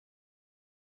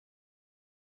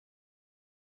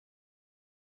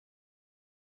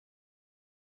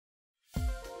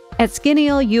At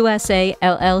Skinial USA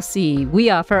LLC, we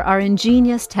offer our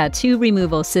ingenious tattoo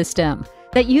removal system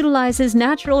that utilizes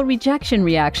natural rejection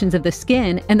reactions of the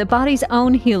skin and the body's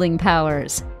own healing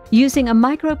powers. Using a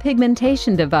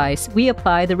micropigmentation device, we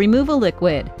apply the removal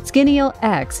liquid, Skinial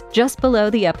X, just below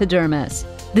the epidermis.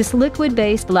 This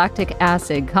liquid-based lactic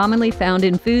acid, commonly found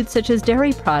in foods such as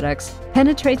dairy products,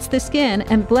 penetrates the skin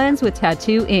and blends with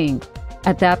tattoo ink.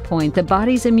 At that point, the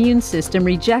body's immune system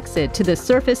rejects it to the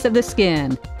surface of the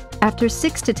skin. After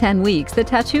 6 to 10 weeks, the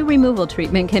tattoo removal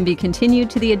treatment can be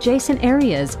continued to the adjacent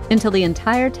areas until the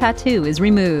entire tattoo is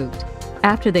removed.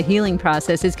 After the healing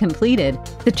process is completed,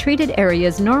 the treated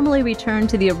areas normally return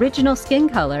to the original skin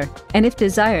color, and if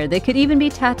desired, they could even be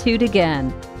tattooed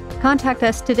again. Contact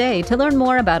us today to learn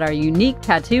more about our unique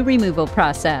tattoo removal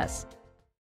process.